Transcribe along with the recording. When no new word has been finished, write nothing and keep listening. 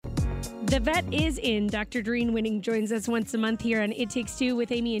The vet is in. Dr. Doreen Winning joins us once a month here on It Takes Two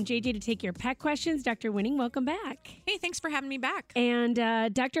with Amy and JJ to take your pet questions. Dr. Winning, welcome back. Hey, thanks for having me back. And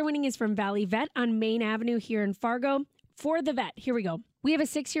Dr. Winning is from Valley Vet on Main Avenue here in Fargo. For the vet, here we go. We have a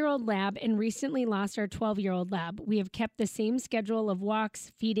 6-year-old lab and recently lost our 12-year-old lab. We have kept the same schedule of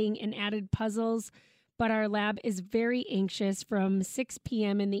walks, feeding, and added puzzles, but our lab is very anxious from 6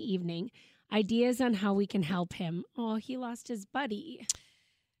 p.m. in the evening. Ideas on how we can help him. Oh, he lost his buddy.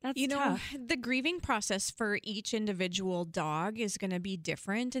 That's tough. The grieving process for each individual dog is going to be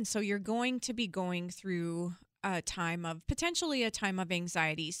different. And so you're going to be going through potentially a time of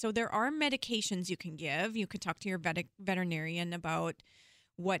anxiety. So there are medications you can give. You could talk to your veterinarian about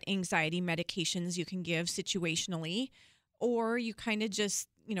what anxiety medications you can give situationally, or you kind of just,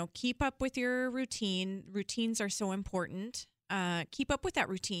 keep up with your routine. Routines are so important. Keep up with that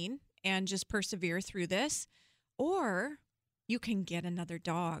routine and just persevere through this. Or you can get another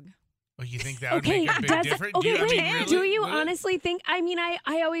dog. Oh, you think that would make a big difference? Okay, do you honestly think? I mean,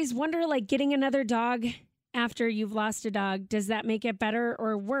 I always wonder, like, getting another dog after you've lost a dog, does that make it better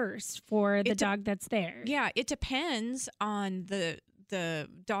or worse for the dog that's there? Yeah, it depends on the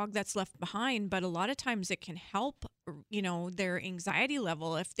dog that's left behind, but a lot of times it can help, their anxiety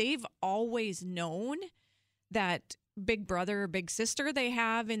level. If they've always known that big brother or big sister they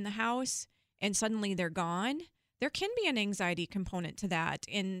have in the house and suddenly they're gone, there can be an anxiety component to that.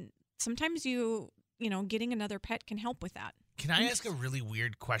 And sometimes getting another pet can help with that. Can I ask a really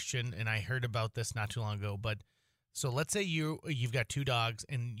weird question? And I heard about this not too long ago, but so let's say you've got 2 dogs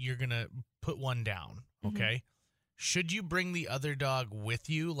and you're going to put one down, okay? Mm-hmm. Should you bring the other dog with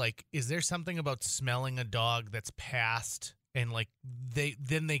you? Like, is there something about smelling a dog that's passed and like they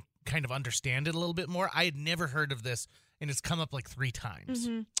kind of understand it a little bit more? I had never heard of this and it's come up like 3 times.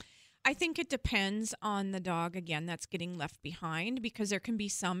 Mm-hmm. I think it depends on the dog, again, that's getting left behind, because there can be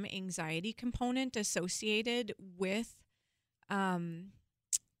some anxiety component associated with even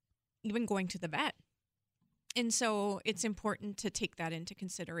going to the vet. And so it's important to take that into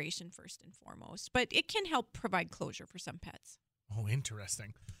consideration first and foremost. But it can help provide closure for some pets. Oh,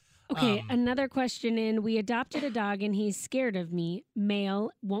 interesting. Okay, another question in. We adopted a dog and he's scared of me.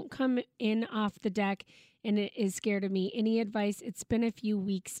 Male, won't come in off the deck and it is scared of me. Any advice? It's been a few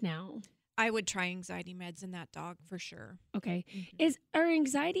weeks now. I would try anxiety meds in that dog for sure. Okay. Mm-hmm. Are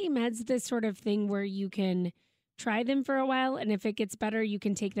anxiety meds this sort of thing where you can try them for a while and if it gets better, you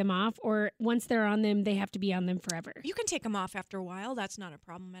can take them off? Or once they're on them, they have to be on them forever? You can take them off after a while. That's not a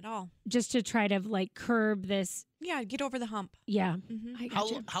problem at all. Just to try to like curb this. Yeah, get over the hump. Yeah. Mm-hmm. I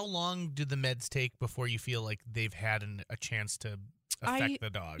gotcha. How long do the meds take before you feel like they've had a chance to affect the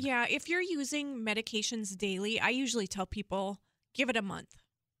dog? Yeah, if you're using medications daily, I usually tell people give it a month.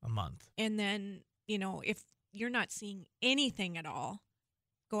 A month. And then, if you're not seeing anything at all,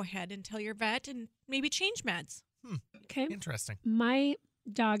 go ahead and tell your vet and maybe change meds. Okay. Interesting. My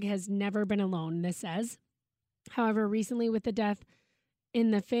dog has never been alone, this says. However, recently with the death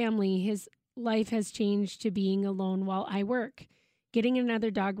in the family, his life has changed to being alone while I work. Getting another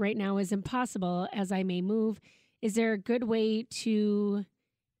dog right now is impossible as I may move. Is there a good way to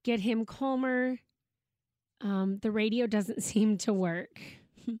get him calmer? The radio doesn't seem to work.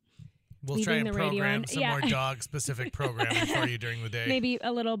 We'll try and program some more dog-specific programming for you during the day. Maybe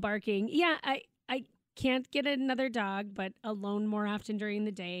a little barking. Yeah, I can't get another dog, but alone more often during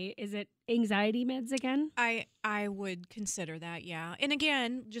the day. Is it anxiety meds again? I would consider that, yeah. And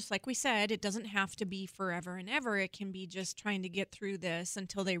again, just like we said, it doesn't have to be forever and ever. It can be just trying to get through this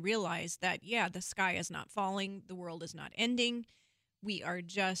until they realize that, the sky is not falling. The world is not ending. We are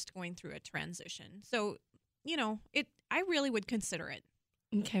just going through a transition. So, I really would consider it.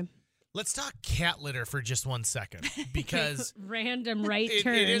 Okay. Let's talk cat litter for just 1 second because random right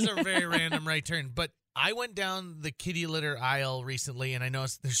turn. It is a very random right turn, but I went down the kitty litter aisle recently and I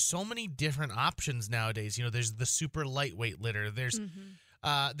noticed there's so many different options nowadays. There's the super lightweight litter. There's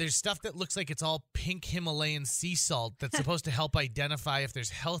stuff that looks like it's all pink Himalayan sea salt that's supposed to help identify if there's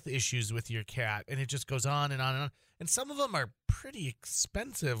health issues with your cat, and it just goes on and on and on. And some of them are pretty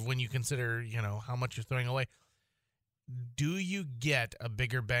expensive when you consider, how much you're throwing away. Do you get a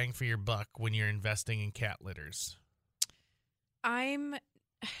bigger bang for your buck when you're investing in cat litters?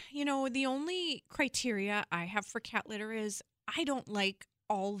 The only criteria I have for cat litter is I don't like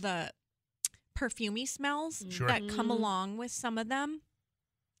all the perfumey smells that come along with some of them.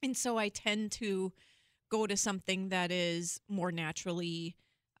 And so I tend to go to something that is more naturally,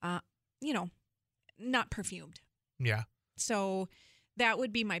 not perfumed. Yeah. So that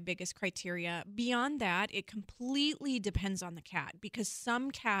would be my biggest criteria. Beyond that, it completely depends on the cat, because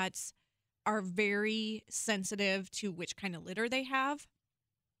some cats are very sensitive to which kind of litter they have.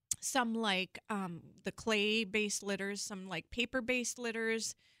 some like the clay-based litters, some like paper-based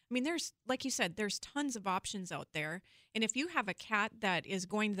litters. I mean, there's, like you said, there's tons of options out there. And if you have a cat that is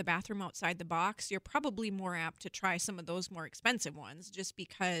going to the bathroom outside the box, you're probably more apt to try some of those more expensive ones just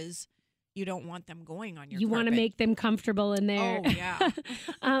because you don't want them going on your You want to carpet. make them comfortable in there. Oh,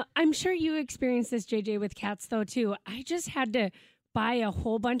 yeah. I'm sure you experienced this, JJ, with cats, though, too. I just had to buy a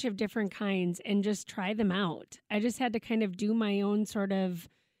whole bunch of different kinds and just try them out. I just had to kind of do my own sort of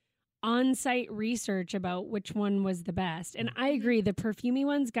on-site research about which one was the best. And I agree, the perfumey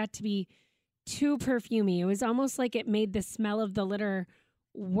ones got to be too perfumey. It was almost like it made the smell of the litter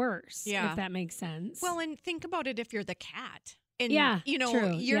worse, if that makes sense. Well, and think about it if you're the cat. And,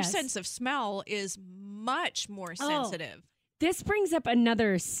 true, your sense of smell is much more sensitive. This brings up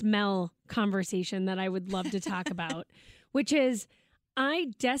another smell conversation that I would love to talk about, which is I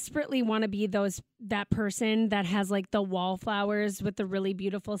desperately want to be that person that has like the wallflowers with the really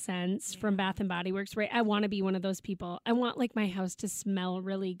beautiful scents from Bath and Body Works, right? I want to be one of those people. I want like my house to smell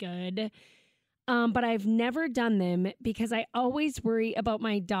really good. But I've never done them because I always worry about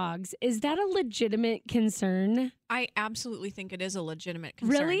my dogs. Is that a legitimate concern? I absolutely think it is a legitimate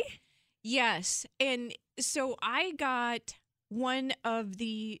concern. Really? Yes. And so I got one of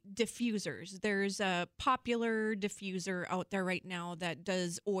the diffusers. There's a popular diffuser out there right now that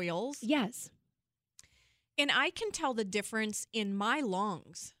does oils. Yes. And I can tell the difference in my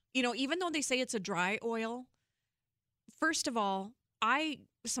lungs. Even though they say it's a dry oil, first of all,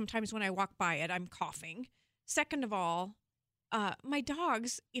 sometimes when I walk by it, I'm coughing. Second of all, my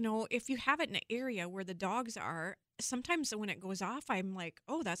dogs, if you have it in an area where the dogs are, sometimes when it goes off, I'm like,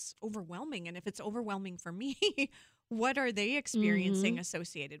 oh, that's overwhelming. And if it's overwhelming for me, what are they experiencing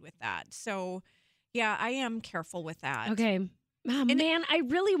associated with that? So, yeah, I am careful with that. Okay. Oh, man, I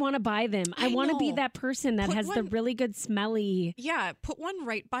really want to buy them. I want to be that person that has the really good smelly. Yeah, put one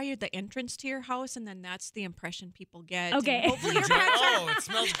right by the entrance to your house, and then that's the impression people get. Okay. Hopefully your it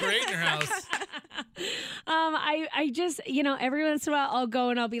smells great in your house. I just, every once in a while I'll go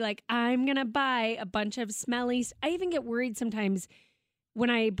and I'll be like, I'm going to buy a bunch of smelly. I even get worried sometimes when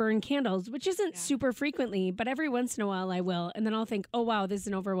I burn candles, which isn't super frequently, but every once in a while I will. And then I'll think, oh, wow, this is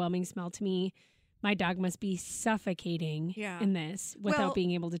an overwhelming smell to me. My dog must be suffocating in this without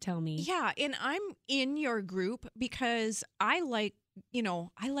being able to tell me. Yeah, and I'm in your group because I like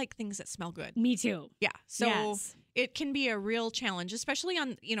things that smell good. Me too. Yeah, so it can be a real challenge, especially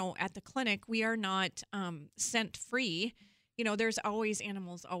on, at the clinic. We are not scent free. There's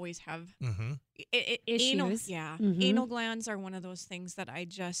animals always have issues. Anal glands are one of those things that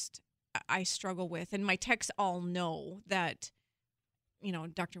I struggle with. And my techs all know that,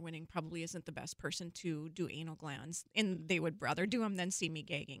 Dr. Winning probably isn't the best person to do anal glands, and they would rather do them than see me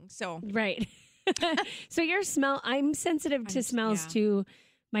gagging. So right. So I'm sensitive to smells too.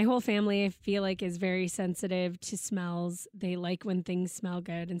 My whole family, I feel like, is very sensitive to smells. They like when things smell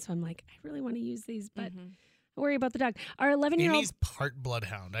good, and so I'm like, I really want to use these, but I worry about the dog. Our 11-year-old Amy's part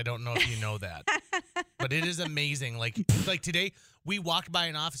bloodhound. I don't know if you know that, but it is amazing. Like today, we walked by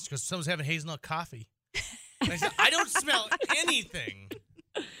an office because someone's having hazelnut coffee. And I said, I don't smell anything.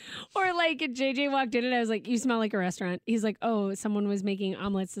 Or like JJ walked in and I was like, you smell like a restaurant. He's like, oh, someone was making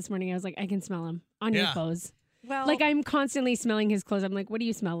omelets this morning. I was like, I can smell them on your clothes. Well, like I'm constantly smelling his clothes. I'm like, what do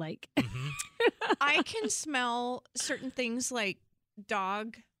you smell like? I can smell certain things like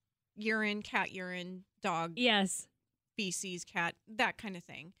dog urine, cat urine, dog feces, cat, that kind of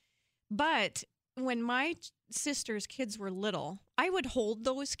thing. But when my sister's kids were little, I would hold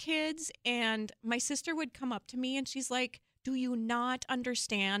those kids and my sister would come up to me and she's like, do you not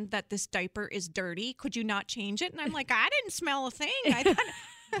understand that this diaper is dirty? Could you not change it? And I'm like, I didn't smell a thing. I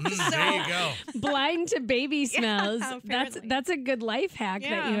thought, there you go. Blind to baby smells. Yeah, that's a good life hack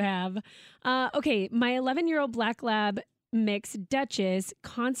that you have. Okay, my 11-year-old black lab mix Duchess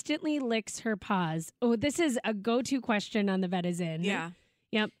constantly licks her paws. Oh, this is a go-to question on the Vet Is In. Yeah.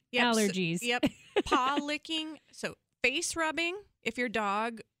 Yep. Allergies. Paw licking. So face rubbing. If your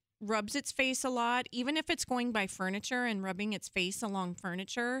dog rubs its face a lot, even if it's going by furniture and rubbing its face along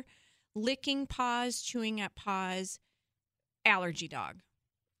furniture, licking paws, chewing at paws, allergy dog,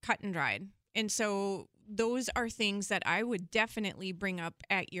 cut and dried. And so those are things that I would definitely bring up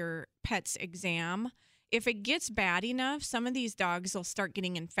at your pet's exam. If it gets bad enough, some of these dogs will start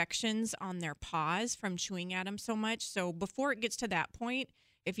getting infections on their paws from chewing at them so much. So before it gets to that point,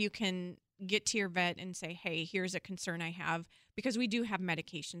 if you can get to your vet and say, hey, here's a concern I have, because we do have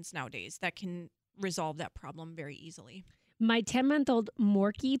medications nowadays that can resolve that problem very easily. My 10-month-old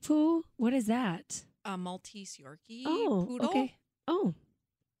Morky Poo, what is that? A Maltese Yorkie poodle. Okay. Oh,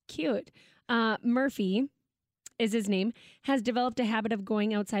 cute. Murphy is his name, has developed a habit of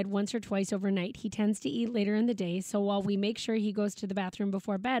going outside once or twice overnight. He tends to eat later in the day, so while we make sure he goes to the bathroom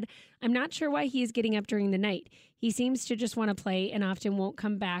before bed, I'm not sure why he is getting up during the night. He seems to just want to play and often won't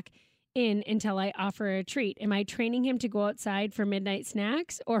come back in until I offer a treat. Am I training him to go outside for midnight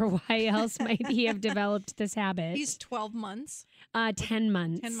snacks, or why else might he have developed this habit? He's 12 months. 10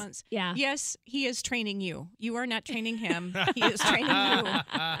 months. 10 months. Yeah. Yes, he is training you. You are not training him. He is training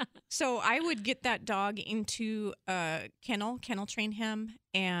you. So I would get that dog into a kennel train him,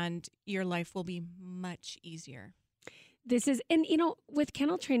 and your life will be much easier. And with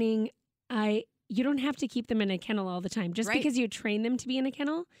kennel training, you don't have to keep them in a kennel all the time. Just because you train them to be in a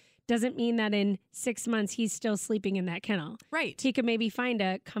kennel doesn't mean that in 6 months he's still sleeping in that kennel. Right. He could maybe find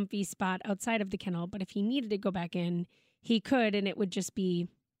a comfy spot outside of the kennel, but if he needed to go back in, he could, and it would just be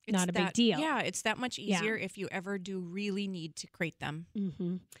not a big deal. Yeah, it's that much easier if you ever do really need to crate them.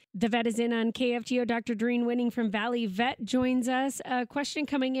 Mm-hmm. The vet is in on KFGO. Dr. Doreen Winning from Valley Vet joins us. A question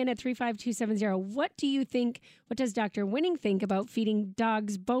coming in at 35270. What does Dr. Winning think about feeding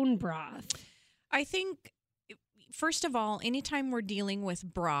dogs bone broth? I think, first of all, anytime we're dealing with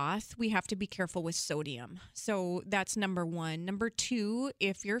broth, we have to be careful with sodium. So that's number one. Number two,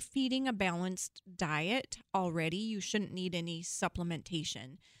 if you're feeding a balanced diet already, you shouldn't need any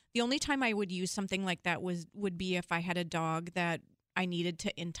supplementation. The only time I would use something like that would be if I had a dog that I needed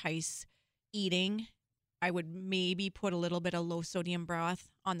to entice eating. I would maybe put a little bit of low sodium broth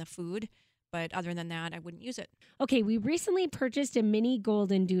on the food. But other than that, I wouldn't use it. Okay, we recently purchased a mini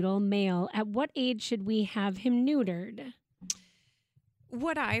golden doodle male. At what age should we have him neutered?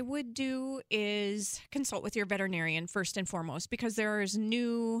 What I would do is consult with your veterinarian first and foremost, because there's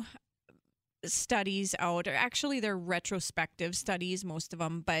new studies out. Actually, they're retrospective studies, most of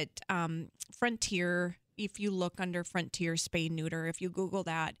them. But Frontier, if you look under Frontier spay neuter, if you Google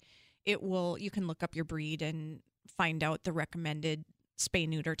that, you can look up your breed and find out the recommended spay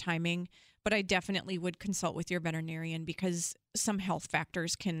neuter timing. But I definitely would consult with your veterinarian, because some health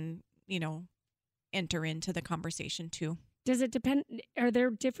factors can, enter into the conversation too. Does it depend? Are there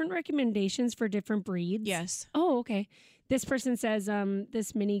different recommendations for different breeds? Yes. Oh, okay. This person says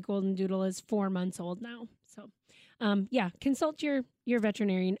this mini golden doodle is 4 months old now. So, consult your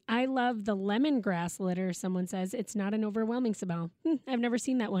veterinarian. I love the lemongrass litter. Someone says it's not an overwhelming smell. I've never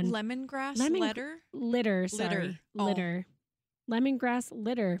seen that one. Lemongrass litter? Litter, sorry. Litter. Lemongrass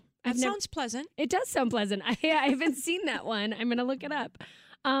litter. That sounds pleasant. It does sound pleasant. I haven't seen that one. I'm going to look it up.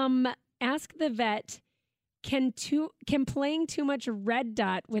 Ask the vet, can playing too much red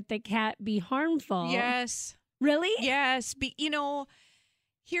dot with the cat be harmful? Yes. Really? Yes.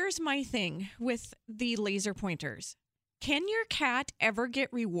 Here's my thing with the laser pointers. Can your cat ever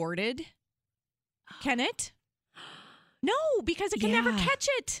get rewarded? Can it? No, because it can never catch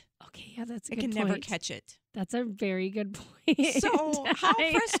it. Okay, yeah, that's a good point. It can never catch it. That's a very good point. So how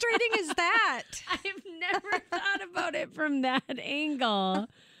frustrating is that? I've never thought about it from that angle.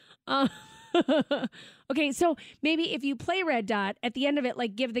 Okay, so maybe if you play red dot, at the end of it,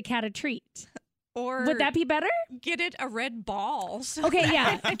 give the cat a treat. Or would that be better? Get it a red ball. Okay,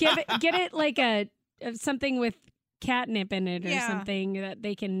 yeah. Get it like something with catnip in it or something that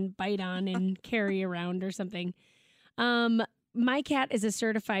they can bite on and carry around or something. My cat is a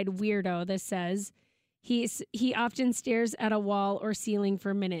certified weirdo. This says he often stares at a wall or ceiling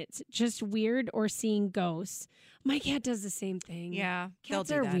for minutes, just weird, or seeing ghosts. My cat does the same thing. Yeah,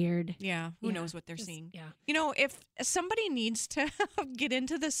 cats are weird. Yeah, who knows what they're seeing? Yeah, if somebody needs to get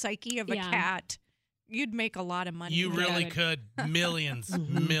into the psyche of a cat, you'd make a lot of money. You really could. Millions,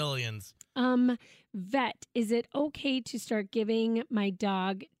 millions. Vet, is it okay to start giving my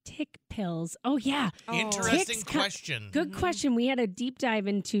dog tick pills? Oh, yeah. Interesting question. Good question. We had a deep dive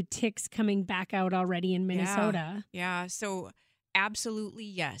into ticks coming back out already in Minnesota. Yeah. So absolutely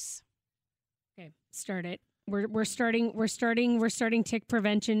yes. Okay. Start it. We're starting tick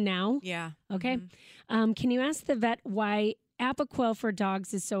prevention now. Yeah. Okay. Mm-hmm. Can you ask the vet why Apoquel for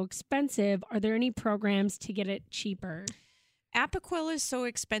dogs is so expensive? Are there any programs to get it cheaper? Apoquel is so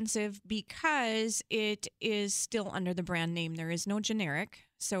expensive because it is still under the brand name. There is no generic.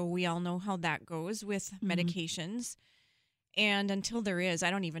 So we all know how that goes with medications. And until there is,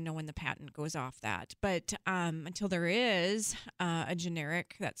 I don't even know when the patent goes off that. But until there is a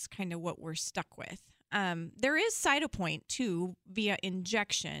generic, that's kind of what we're stuck with. There is Cytopoint, too, via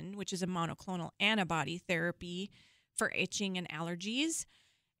injection, which is a monoclonal antibody therapy for itching and allergies.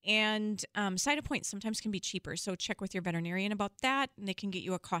 And Cytopoint sometimes can be cheaper, so check with your veterinarian about that, and they can get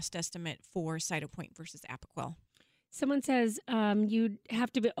you a cost estimate for Cytopoint versus Apoquel. Someone says you'd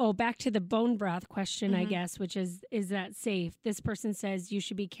have to be, back to the bone broth question, I guess, which is that safe? This person says you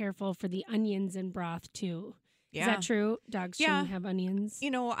should be careful for the onions in broth, too. Yeah. Is that true? Dogs shouldn't have onions?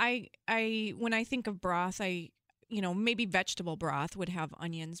 I when I think of broth, maybe vegetable broth would have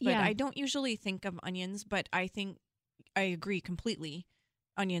onions, but Yeah. I don't usually think of onions, but I think I agree completely.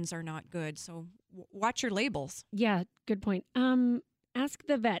 Onions are not good. So watch your labels. Yeah, good point. Ask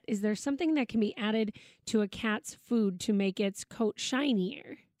the vet, is there something that can be added to a cat's food to make its coat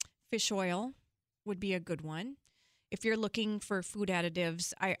shinier? Fish oil would be a good one. If you're looking for food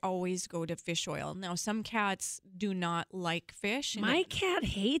additives, I always go to fish oil. Now, some cats do not like fish. My cat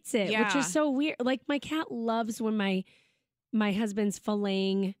hates it, which Yeah. is so weird. Like, my cat loves when my husband's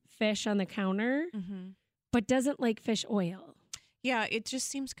filleting fish on the counter, but doesn't like fish oil. Yeah, it just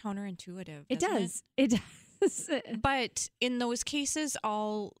seems counterintuitive. It doesn't does. It does. But in those cases,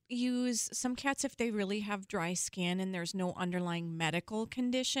 I'll use some cats if they really have dry skin and there's no underlying medical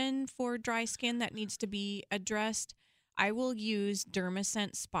condition for dry skin that needs to be addressed. I will use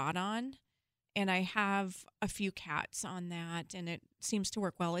Dermacent Spot On, and I have a few cats on that, and it seems to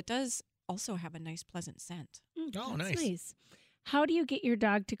work well. It does also have a nice, pleasant scent. Oh, That's nice. How do you get your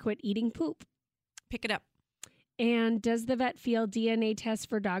dog to quit eating poop? Pick it up. And does the vet feel DNA tests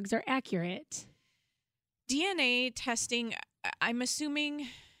for dogs are accurate? DNA testing, I'm assuming,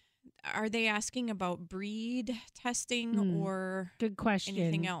 are they asking about breed testing or Good question.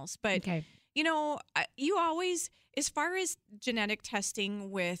 anything else? But, Okay. you always, as far as genetic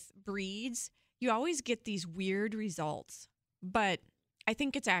testing with breeds, you always get these weird results. But I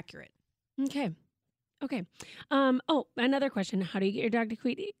think it's accurate. Okay. Another question. How do you get your dog to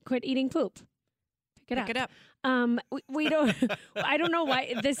quit eating poop? Pick it up. We don't. I don't know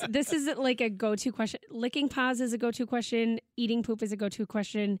why this isn't like a go-to question. Licking paws is a go-to question. Eating poop is a go-to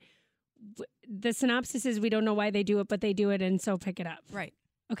question. The synopsis is we don't know why they do it, but they do it, and so pick it up. Right.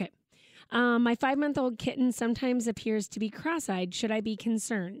 Okay. My 5-month-old kitten sometimes appears to be cross-eyed. Should I be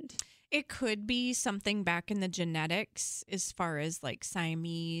concerned? It could be something back in the genetics as far as like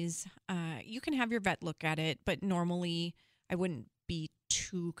Siamese. You can have your vet look at it, but normally I wouldn't be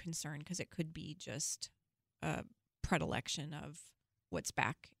too concerned because it could be just a predilection of what's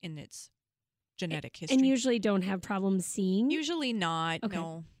back in its genetic history. And usually don't have problems seeing? Usually not, Okay.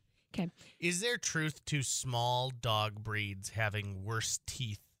 no. Okay. Is there truth to small dog breeds having worse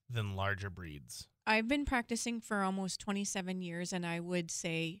teeth than larger breeds? I've been practicing for almost 27 years, and I would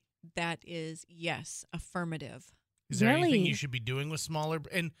say that is, yes, affirmative. Is there anything Really? you should be doing with smaller?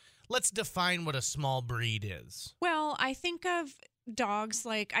 And let's define what a small breed is. Well, I think of dogs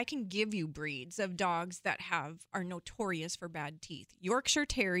like I can give you breeds of dogs that are notorious for bad teeth. Yorkshire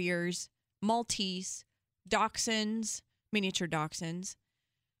Terriers, Maltese, Dachshunds, miniature Dachshunds,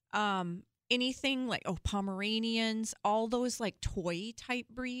 anything like Pomeranians, all those like toy type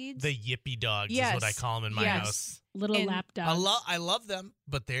breeds. The yippy dogs Yes. is what I call them in my Yes. house. Little And lap dogs. I love them,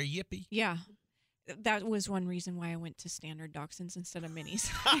 but they're yippy. Yeah. That was one reason why I went to standard Dachshunds instead of minis.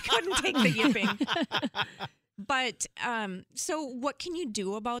 I couldn't take the yipping. But so what can you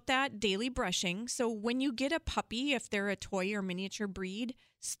do about that? Daily brushing. So when you get a puppy, if they're a toy or miniature breed,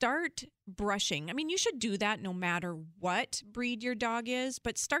 start brushing. I mean, you should do that no matter what breed your dog is,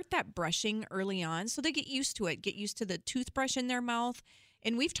 but start that brushing early on so they get used to it, get used to the toothbrush in their mouth.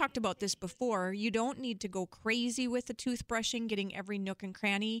 And we've talked about this before. You don't need to go crazy with the toothbrushing, getting every nook and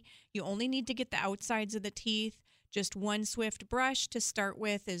cranny. You only need to get the outsides of the teeth. Just one swift brush to start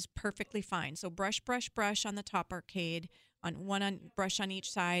with is perfectly fine. So brush, brush, brush on the top arcade, brush on each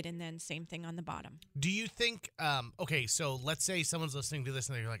side, and then same thing on the bottom. Do you think, okay, so let's say someone's listening to this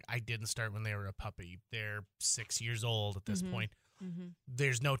and they're like, I didn't start when they were a puppy. They're 6 years old at this point.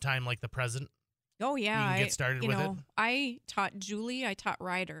 There's no time like the present. Oh, yeah. You can get started with it. I taught Julie, I taught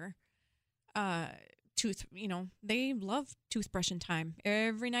Ryder, they love toothbrushing time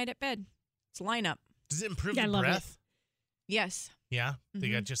every night at bed. It's lineup. Does it improve Yeah, I the love it. breath? Yes. Yeah? They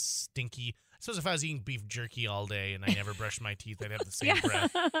got just stinky. I suppose if I was eating beef jerky all day and I never brushed my teeth, I'd have the same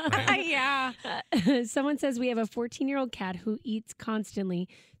breath. Right? Yeah. Someone says we have a 14-year-old cat who eats constantly,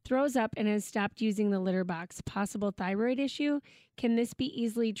 throws up, and has stopped using the litter box. Possible thyroid issue. Can this be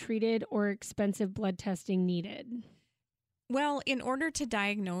easily treated or expensive blood testing needed? Well, in order to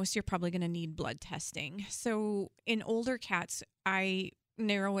diagnose, you're probably going to need blood testing. So in older cats, I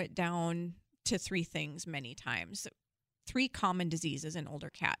narrow it down to 3 things many times. 3 common diseases in older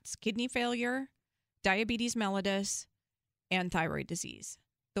cats: kidney failure, diabetes mellitus, and thyroid disease.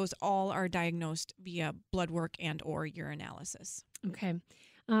 Those all are diagnosed via blood work and or urinalysis. Okay.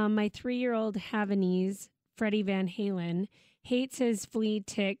 My 3-year-old Havanese, Freddie Van Halen, hates his flea,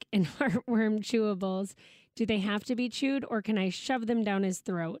 tick, and heartworm chewables. Do they have to be chewed, or can I shove them down his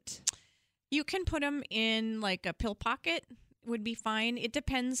throat? You can put them in like a pill pocket, would be fine. It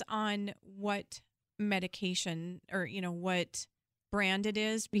depends on what medication or, what brand it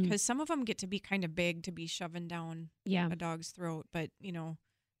is, because some of them get to be kind of big to be shoving down a dog's throat. But, if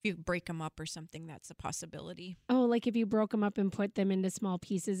you break them up or something, that's a possibility. Oh, like if you broke them up and put them into small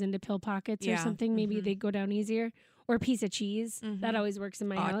pieces into pill pockets or something, maybe they'd go down easier. Or a piece of cheese. That always works in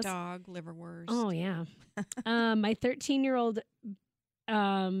my Hot house. dog, liverwurst. Oh, yeah. My 13-year-old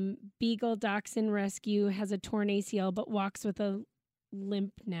Beagle Dachshund Rescue has a torn ACL but walks with a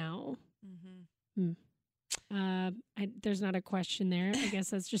limp now. There's not a question there. I guess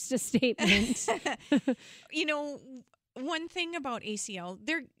that's just a statement. One thing about ACL,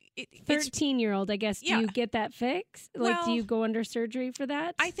 13-year-old, I guess, do you get that fixed? Like, do you go under surgery for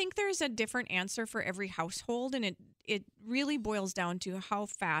that? I think there's a different answer for every household, and it really boils down to how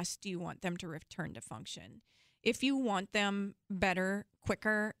fast do you want them to return to function. If you want them better,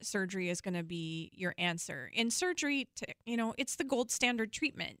 quicker, surgery is going to be your answer. And surgery, it's the gold standard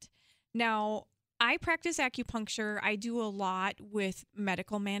treatment. Now, I practice acupuncture. I do a lot with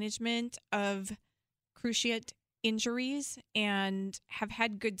medical management of cruciate injuries and have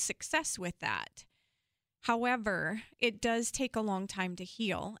had good success with that. However, it does take a long time to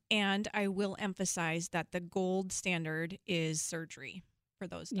heal, and I will emphasize that the gold standard is surgery for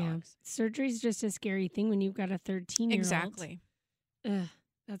those dogs. Surgery is just a scary thing when you've got a 13-year-old. Exactly.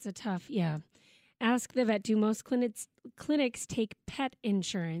 That's a tough, Ask the vet, do most clinics take pet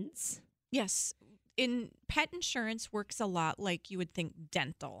insurance? Yes. Pet insurance works a lot like you would think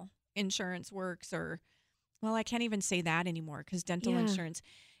dental insurance works, or well, I can't even say that anymore because dental insurance,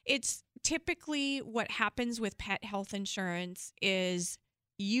 it's typically what happens with pet health insurance is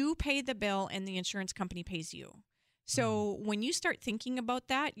you pay the bill and the insurance company pays you. So when you start thinking about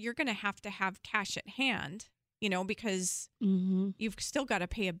that, you're going to have cash at hand, because you've still got to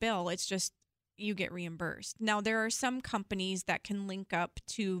pay a bill. It's just you get reimbursed. Now, there are some companies that can link up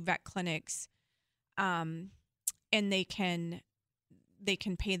to vet clinics and they can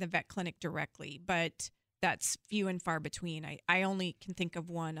pay the vet clinic directly, but that's few and far between. I only can think of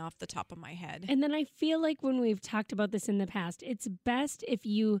one off the top of my head. And then I feel like when we've talked about this in the past, it's best if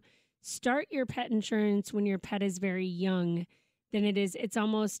you start your pet insurance when your pet is very young. Then it's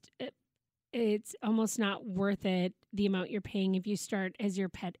almost not worth it, the amount you're paying if you start as your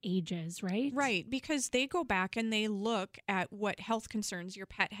pet ages, right? Right, because they go back and they look at what health concerns your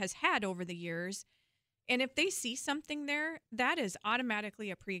pet has had over the years. And if they see something there, that is automatically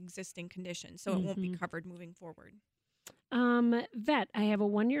a pre-existing condition, so it won't be covered moving forward. Vet, I have a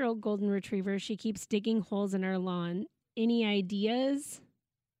 1-year-old golden retriever. She keeps digging holes in our lawn. Any ideas?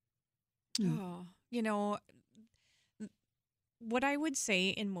 Oh, what I would say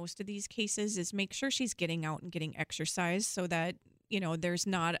in most of these cases is make sure she's getting out and getting exercise so that, there's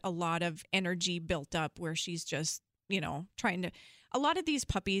not a lot of energy built up where she's just, trying to. A lot of these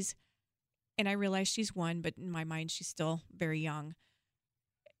puppies, and I realize she's 1, but in my mind, she's still very young.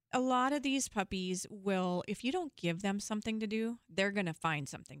 A lot of these puppies will, if you don't give them something to do, they're going to find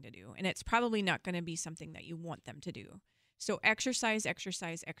something to do. And it's probably not going to be something that you want them to do. So exercise,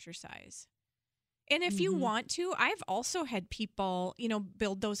 exercise, exercise. And if you want to, I've also had people,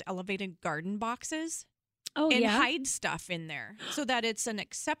 build those elevated garden boxes and hide stuff in there so that it's an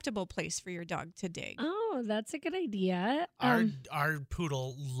acceptable place for your dog to dig. Oh, that's a good idea. Our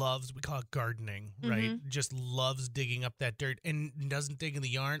poodle loves, we call it gardening, right? Just loves digging up that dirt and doesn't dig in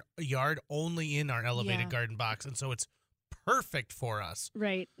the yard, only in our elevated garden box. And so it's perfect for us.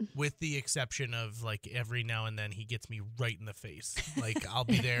 Right. With the exception of like every now and then he gets me right in the face. Like I'll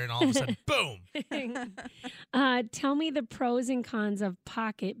be there and all of a sudden, boom. Tell me the pros and cons of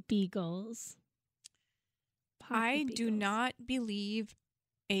pocket beagles. I do not believe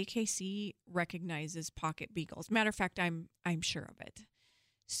AKC recognizes pocket beagles. Matter of fact, I'm sure of it.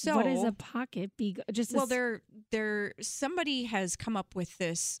 So what is a pocket beagle? There somebody has come up with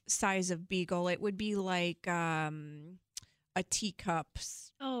this size of beagle. It would be like a teacup.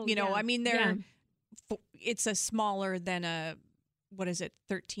 Oh, I mean, it's a smaller than a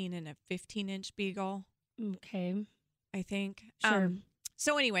 13 and a 15-inch beagle. Okay, I think. Sure.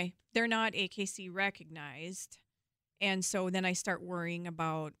 So anyway, they're not AKC recognized. And so then I start worrying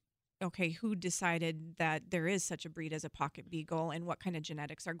about, okay, who decided that there is such a breed as a pocket beagle and what kind of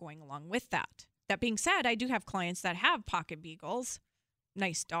genetics are going along with that? That being said, I do have clients that have pocket beagles,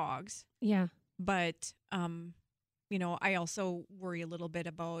 nice dogs. Yeah. But, I also worry a little bit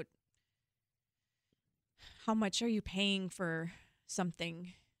about how much are you paying for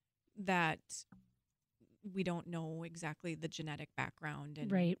something that we don't know exactly the genetic background,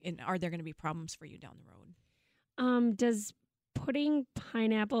 and, right. And are there going to be problems for you down the road? Does putting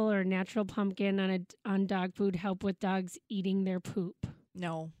pineapple or natural pumpkin on dog food help with dogs eating their poop?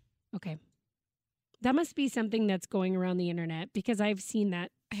 No. Okay. That must be something that's going around the internet because I've seen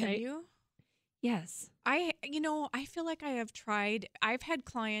that. Have you? Yes. I feel like I've had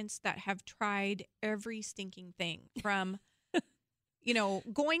clients that have tried every stinking thing from,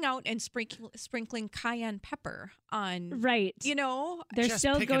 going out and sprinkling cayenne pepper on. Right. They're Just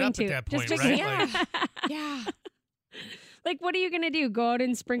still pick it going up to. at that point, Just right? Yeah. Yeah. Like, what are you going to do? Go out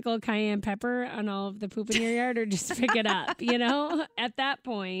and sprinkle cayenne pepper on all of the poop in your yard or just pick it up, at that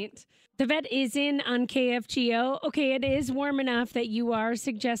point? The vet is in on KFGO. Okay, it is warm enough that you are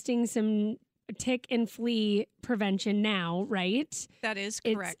suggesting some tick and flea prevention now, right? That is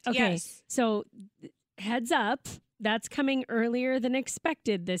correct. Okay, Yes. so heads up, that's coming earlier than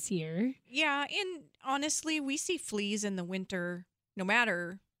expected this year. Yeah, and honestly, we see fleas in the winter no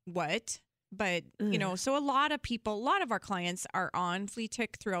matter what. But, so a lot of our clients are on flea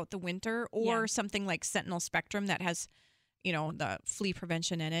tick throughout the winter or something like Sentinel Spectrum that has, the flea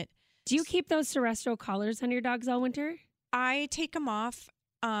prevention in it. Do you keep those Seresto collars on your dogs all winter? I take them off.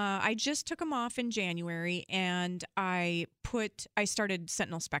 I just took them off in January and I started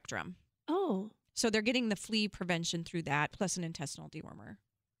Sentinel Spectrum. Oh. So they're getting the flea prevention through that plus an intestinal dewormer.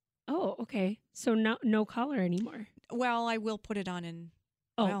 Oh, okay. So no collar anymore. Well, I will put it on in.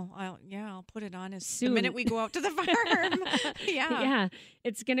 Oh. Well, I'll put it on Soon. the minute we go out to the farm. Yeah. Yeah.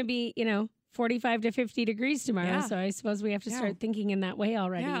 It's going to be, 45 to 50 degrees tomorrow. Yeah. So I suppose we have to start thinking in that way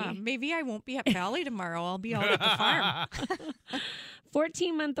already. Yeah. Maybe I won't be at Valley tomorrow. I'll be out at the farm.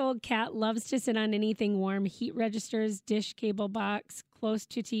 14-month-old cat loves to sit on anything warm, heat registers, dish, cable box, close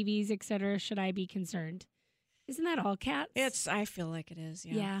to TVs, etc. Should I be concerned? Isn't that all cats? I feel like it is.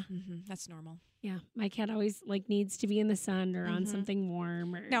 Yeah. Yeah. Mm-hmm. That's normal. Yeah, my cat always needs to be in the sun or on something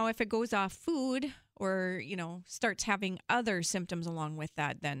warm. Now, if it goes off food or, starts having other symptoms along with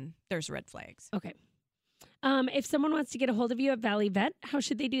that, then there's red flags. Okay. If someone wants to get a hold of you at Valley Vet, how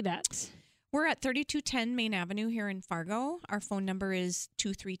should they do that? We're at 3210 Main Avenue here in Fargo. Our phone number is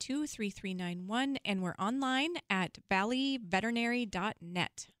 232-3391, and we're online at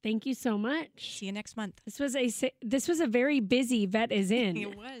valleyveterinary.net. Thank you so much. See you next month. This was a very busy Vet is in.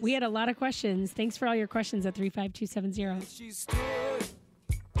 It was. We had a lot of questions. Thanks for all your questions at 35270.